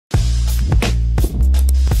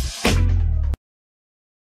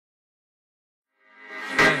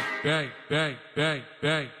Come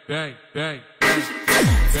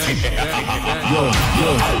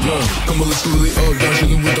on, let's go really up. Down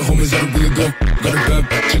chillin' with the homies that'll really go. Got a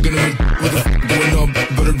bad chicken in it. What the f going up?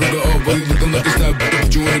 Better bring her up. While you looking like a stab,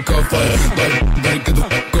 put you in a car fight. Like, better get the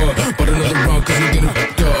f up. But another round, cause we getting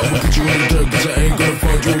f***ed up. I'ma put you in the dirt, bitch, I ain't gonna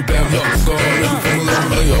find you a bad luck. Go on, nigga, come on, let's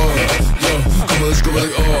go really up. Yo, come on, let's go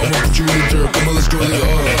really up. I'ma put you in the dirt. Come on, let's go really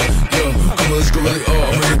up. Yo, come on, let's go really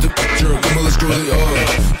up. I'ma hit the jerk. Come on, let's go really up.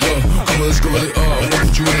 Yo, come on, let's go really up. I'ma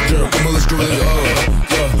put you in the dirt. Come on, let's go really up.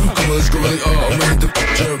 Yo, come on, let's go really up. I'ma hit the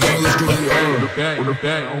jerk. Come on, let's go really up. On the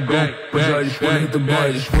back, on go. But I just wanna hit the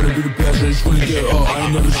bar. Just wanna be the best. I just wanna get up. I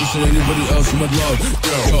ain't never trusted anybody else in my love.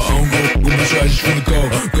 Yo, I don't go, bitch, I just wanna go.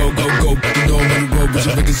 Go. You know I'm on the road, bitch,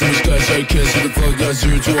 I'm making so much cash, I can't see the plug. Yeah,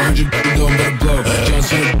 0 to 100, you know I'm about to blow. John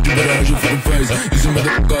Cena, you better hide your fucking face. He's a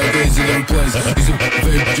motherfucker, gaze in every place. He's a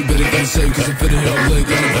vape, but you better get safe, cause I'm fitting here, I'm late,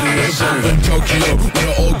 cause I'm fitting here, safe. In Tokyo, with an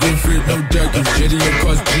all green fit, no deckers. Shady your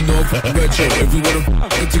cars, but you know I'm fucking retro. Everyone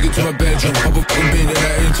I took it to my bedroom. Pop a fucking bean, and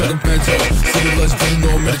I ain't talking bento. See the lights, but you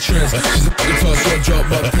know I'm in a trance. She's a fucking toss, so I drop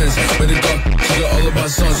my pants. Made it up, she got all of my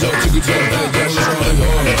songs, yo, took it to her bed, yeah, let's go really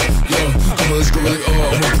hard. Yo, come on, let's go really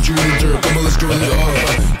hard. I'ma put you in the dirt, come on, let's go really hard.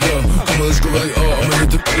 Yo, come on, let's go really hard. I'ma hit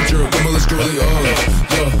the jerk, come on, let's go really hard.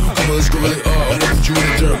 Yo, come on, let's go really hard. I'ma put you in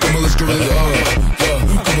the dirt, come on, let's go really hard. Yo,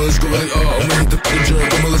 come on, let's go really hard. I'ma hit the jerk,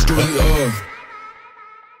 come on, let's go really hard.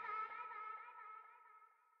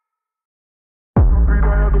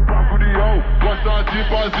 Gosta de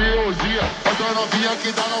fazer orgia, essa novinha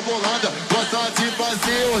que tá na volanda. Gosta de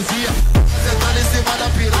fazer orgia, você tá em cima da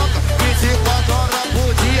piroca, 24 horas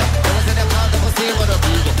por dia. Ela se declara por cima da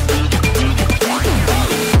piroca.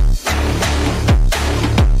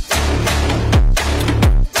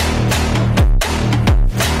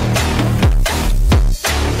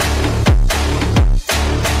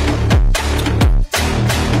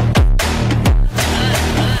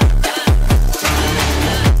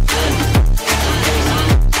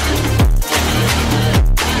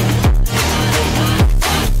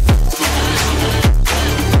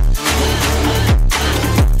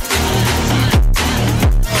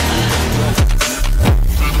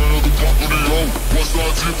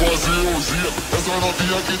 Essa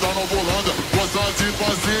novinha que tá na volanda, gosta de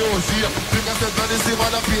fazer orgia. Fica sentando em cima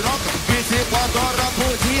da piroca, 24 horas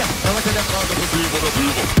por dia. Ela se declara por cima da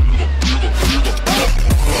piroca.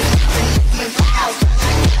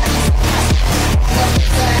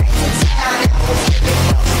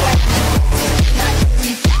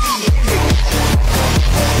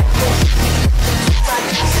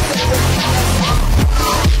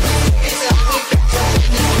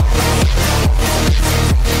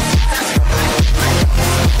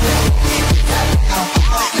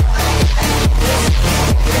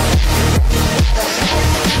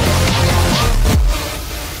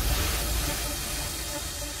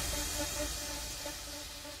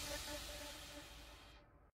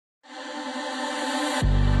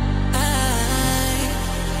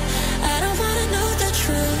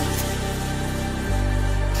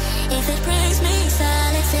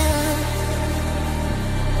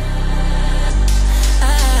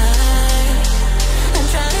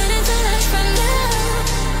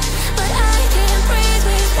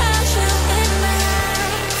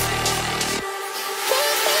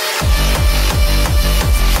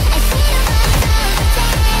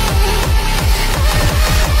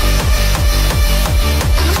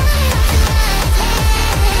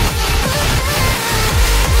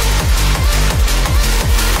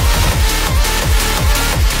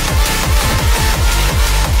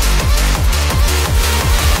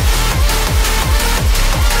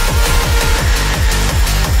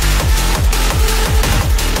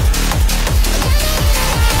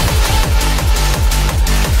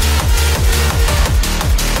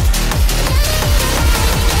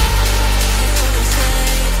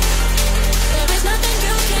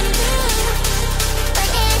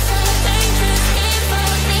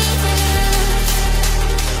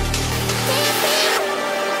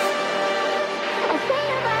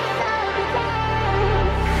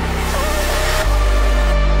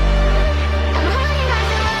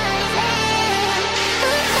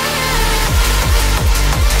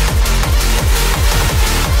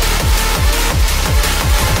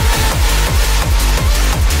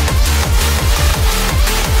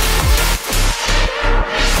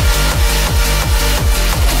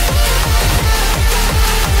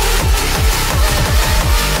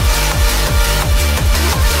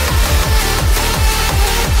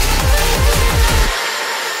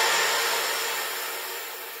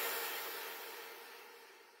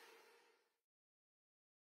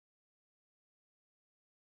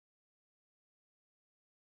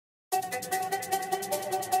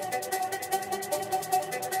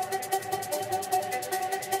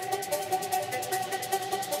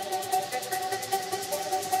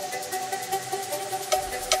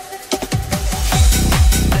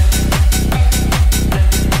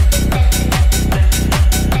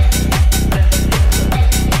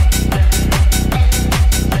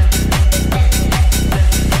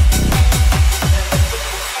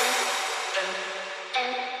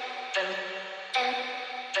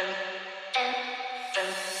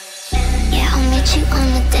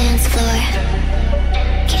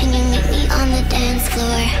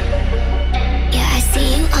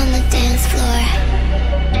 On the dance floor.